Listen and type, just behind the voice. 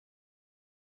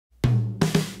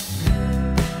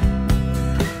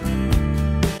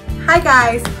Hi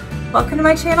guys, welcome to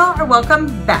my channel, or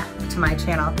welcome back to my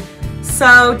channel.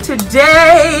 So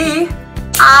today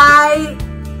I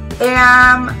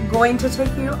am going to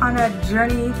take you on a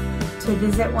journey to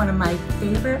visit one of my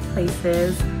favorite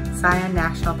places, Zion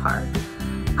National Park.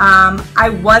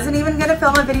 I wasn't even gonna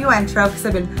film a video intro because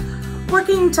I've been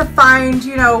working to find,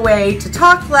 a way to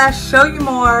talk less, show you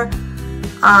more.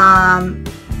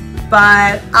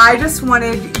 But I just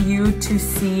wanted you to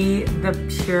see the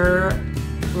pure,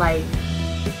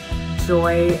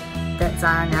 joy that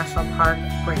Zion National Park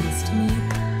brings to me.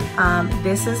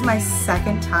 This is my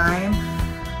second time.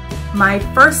 My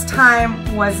first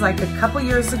time was a couple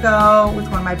years ago with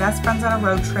one of my best friends on a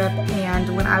road trip,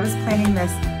 and when I was planning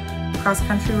this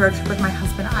cross-country road trip with my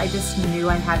husband, I just knew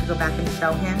I had to go back and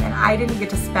show him, and I didn't get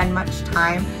to spend much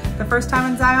time the first time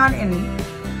in Zion, and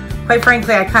quite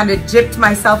frankly, I kind of gypped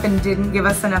myself and didn't give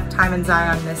us enough time in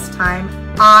Zion this time.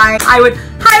 I would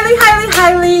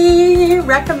highly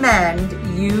recommend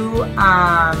you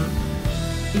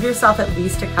give yourself at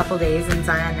least a couple days in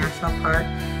Zion National Park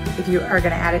if you are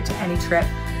going to add it to any trip,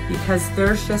 because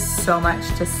there's just so much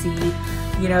to see.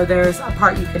 There's a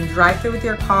part you can drive through with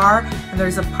your car, and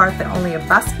there's a part that only a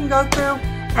bus can go through.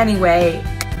 Anyway,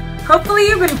 hopefully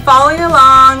you've been following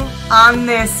along on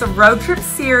this road trip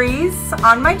series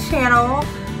on my channel.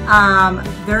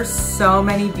 There's so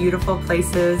many beautiful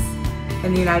places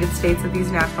in the United States with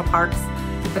these national parks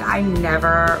that I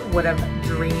never would have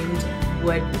dreamed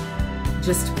would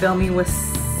just fill me with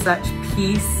such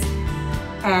peace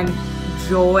and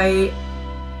joy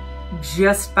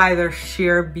just by their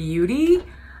sheer beauty.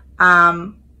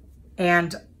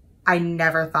 And I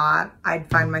never thought I'd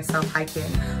find myself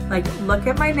hiking. Look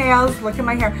at my nails, look at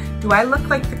my hair. Do I look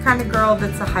like the kind of girl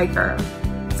that's a hiker?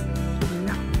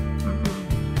 No.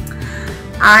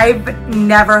 I've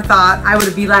never thought I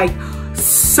would be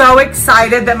so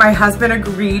excited that my husband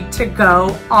agreed to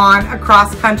go on a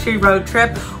cross-country road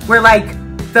trip where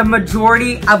the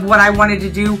majority of what I wanted to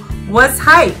do was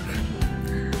hike.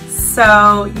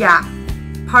 So yeah,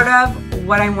 part of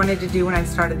what I wanted to do when I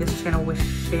started this channel was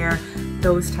share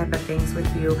those type of things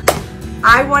with you.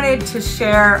 I wanted to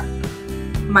share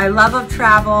my love of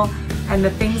travel and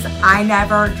the things I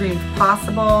never dreamed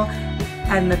possible,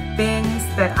 and the things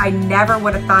that I never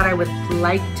would have thought I would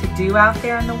like to do out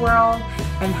there in the world,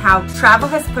 and how travel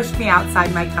has pushed me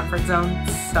outside my comfort zone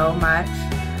so much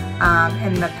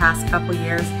in the past couple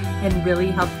years, and really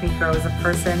helped me grow as a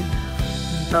person,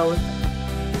 both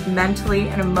mentally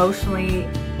and emotionally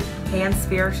and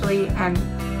spiritually. And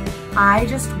I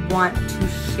just want to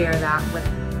share that with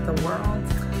the world.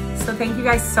 So thank you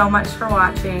guys so much for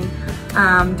watching.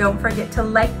 Don't forget to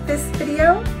like this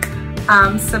video.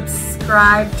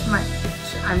 Subscribe to my,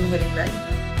 I'm hitting red.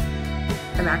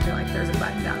 I'm acting like there's a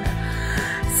button down there.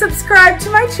 Subscribe to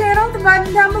my channel, the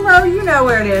button down below, you know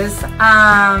where it is.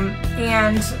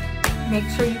 And make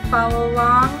sure you follow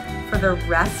along for the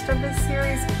rest of this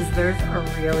series, because there's a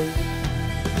really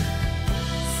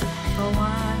special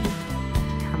one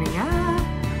coming up,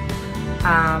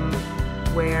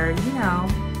 where,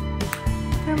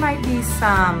 there might be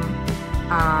some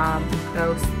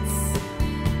ghosts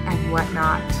and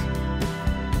whatnot.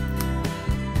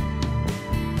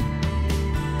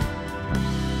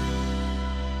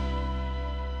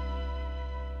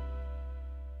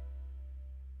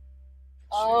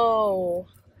 Oh,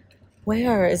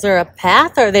 where? Is there a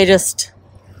path, or are they just...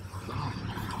 You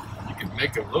can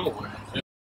make a little way.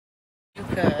 You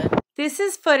could. This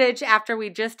is footage after we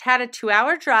just had a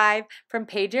 2-hour drive from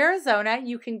Page, Arizona.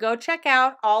 You can go check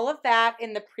out all of that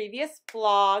in the previous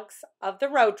vlogs of the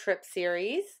road trip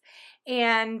series.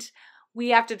 And we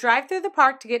have to drive through the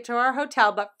park to get to our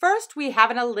hotel. But first, we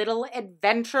have a little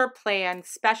adventure planned,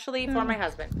 specially for my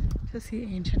husband. To see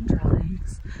ancient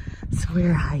drawings. So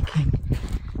we're hiking.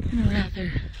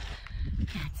 Rather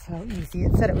not so easy.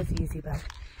 It said it was easy, but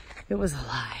it was a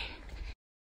lie.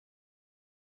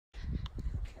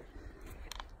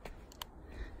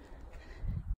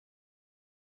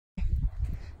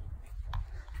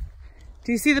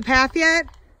 Do you see the path yet?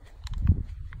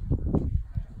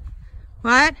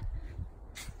 What?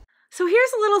 So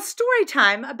here's a little story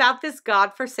time about this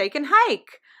godforsaken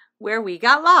hike where we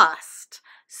got lost.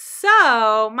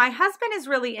 So my husband is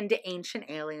really into ancient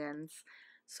aliens.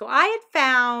 So I had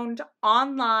found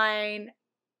online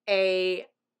a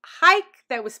hike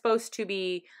that was supposed to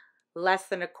be less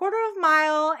than a quarter of a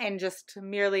mile and just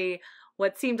merely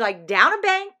what seemed like down a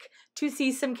bank to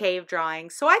see some cave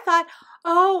drawings. So I thought,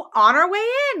 oh, on our way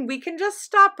in, we can just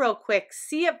stop real quick,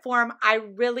 see it for him. I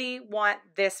really want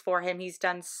this for him. He's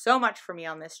done so much for me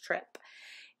on this trip.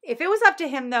 If it was up to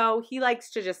him, though, he likes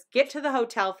to just get to the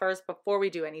hotel first before we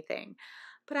do anything.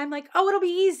 But I'm like, oh, it'll be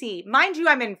easy. Mind you,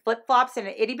 I'm in flip-flops and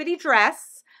an itty-bitty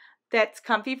dress that's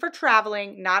comfy for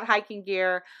traveling, not hiking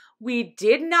gear. We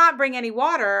did not bring any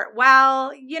water.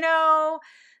 Well,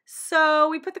 so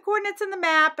we put the coordinates in the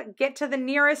map, get to the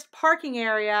nearest parking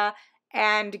area,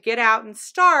 and get out and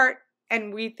start.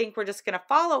 And we think we're just going to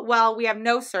follow. Well, we have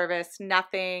no service,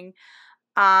 nothing.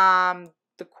 The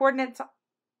coordinates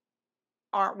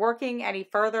aren't working any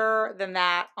further than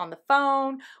that on the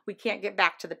phone. We can't get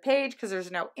back to the page because there's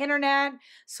no internet.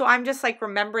 So I'm just like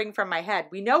remembering from my head.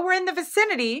 We know we're in the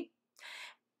vicinity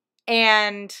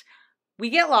and we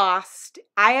get lost.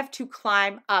 I have to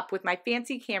climb up with my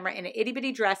fancy camera in an itty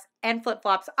bitty dress and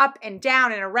flip-flops up and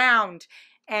down and around.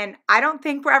 And I don't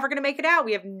think we're ever going to make it out.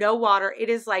 We have no water. It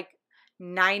is like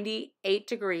 98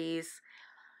 degrees.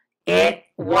 It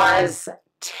was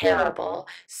terrible.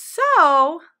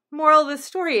 So, moral of the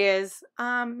story is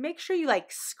make sure you like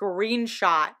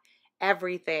screenshot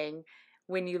everything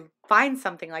when you find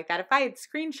something like that. If I had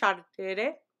screenshotted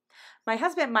it, my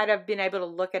husband might have been able to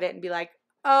look at it and be like,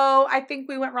 oh, I think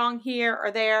we went wrong here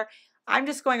or there. I'm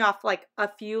just going off like a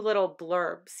few little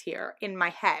blurbs here in my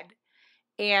head.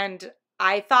 And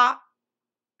I thought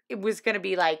it was going to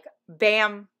be like,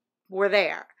 bam, we're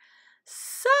there.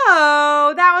 So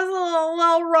that was a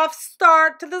little rough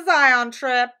start to the Zion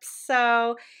trip.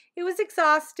 So it was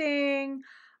exhausting.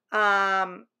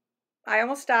 I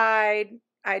almost died.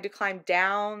 I had to climb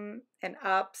down and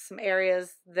up some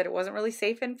areas that it wasn't really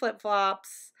safe in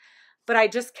flip-flops. But I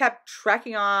just kept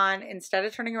trekking on instead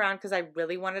of turning around because I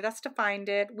really wanted us to find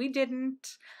it. We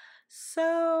didn't.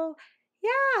 So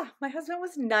yeah, my husband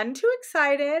was none too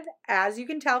excited, as you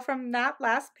can tell from that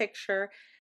last picture.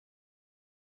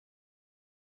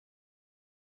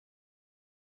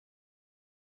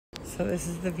 So this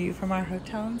is the view from our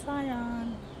hotel in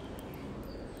Zion.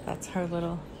 That's her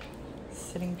little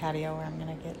sitting patio where I'm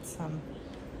gonna get some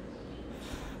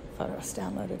photos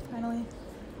downloaded finally.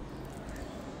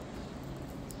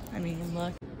 I mean,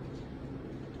 look.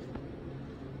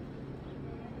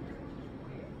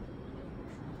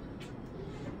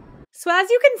 So as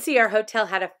you can see, our hotel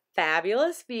had a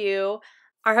fabulous view.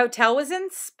 Our hotel was in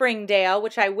Springdale,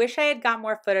 which I wish I had got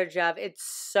more footage of. It's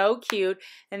so cute,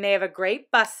 and they have a great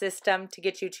bus system to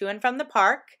get you to and from the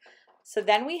park. So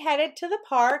then we headed to the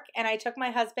park, and I took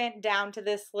my husband down to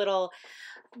this little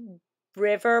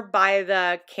river by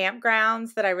the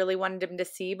campgrounds that I really wanted him to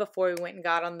see before we went and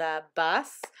got on the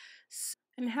bus.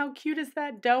 And how cute is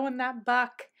that doe and that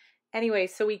buck? Anyway,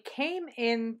 so we came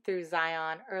in through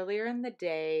Zion earlier in the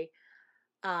day.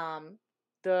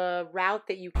 The route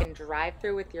that you can drive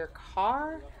through with your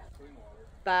car,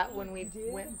 but when we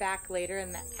went back later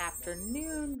in the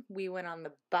afternoon, we went on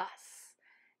the bus.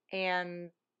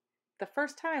 And the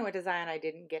first time I went to Zion, I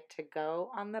didn't get to go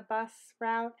on the bus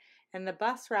route, and the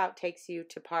bus route takes you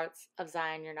to parts of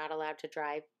Zion you're not allowed to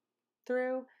drive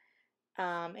through,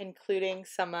 including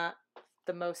some of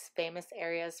the most famous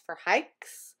areas for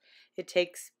hikes. It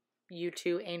takes you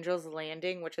to Angel's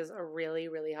Landing, which is a really,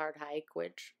 really hard hike,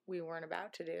 which we weren't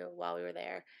about to do while we were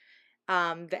there.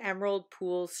 The Emerald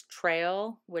Pools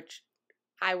Trail, which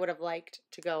I would have liked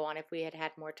to go on if we had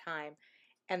had more time.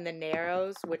 And the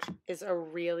Narrows, which is a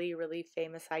really, really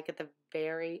famous hike at the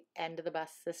very end of the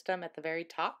bus system, at the very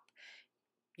top.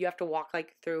 You have to walk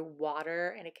like through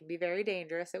water, and it can be very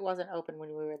dangerous. It wasn't open when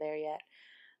we were there yet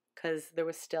because there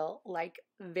was still like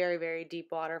very, very deep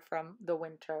water from the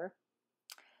winter.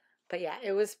 But yeah,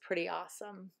 it was pretty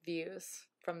awesome views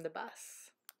from the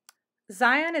bus.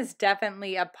 Zion is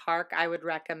definitely a park I would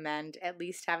recommend at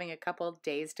least having a couple of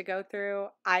days to go through.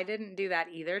 I didn't do that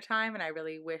either time, and I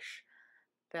really wish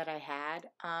that I had.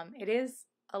 It is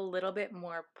a little bit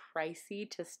more pricey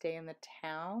to stay in the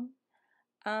town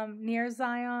near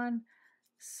Zion.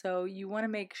 So you want to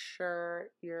make sure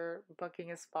you're booking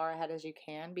as far ahead as you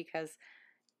can because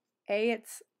A,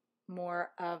 it's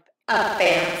more of a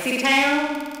fancy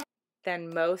town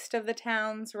than most of the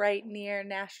towns right near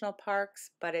national parks,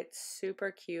 but it's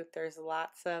super cute. There's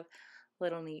lots of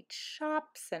little neat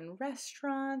shops and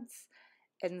restaurants,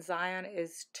 and Zion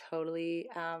is totally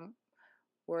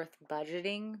worth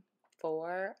budgeting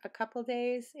for a couple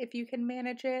days if you can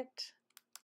manage it,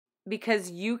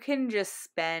 because you can just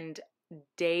spend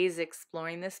days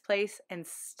exploring this place and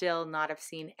still not have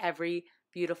seen every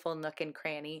beautiful nook and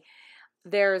cranny.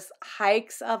 There's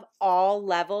hikes of all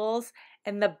levels,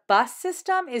 and the bus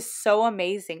system is so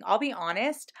amazing. I'll be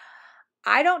honest,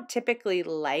 I don't typically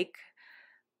like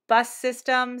bus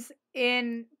systems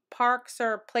in parks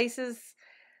or places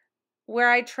where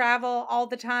I travel all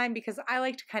the time because I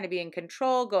like to kind of be in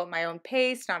control, go at my own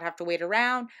pace, not have to wait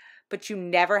around. but you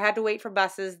never had to wait for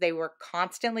buses. They were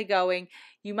constantly going.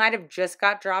 You might have just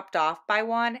got dropped off by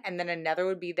one and then another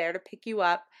would be there to pick you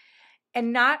up.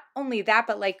 And not only that,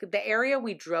 but like the area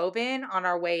we drove in on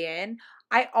our way in,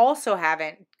 I also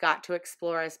haven't got to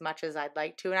explore as much as I'd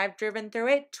like to, and I've driven through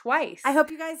it twice. I hope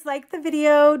you guys liked the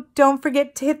video. Don't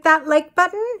forget to hit that like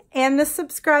button and the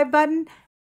subscribe button,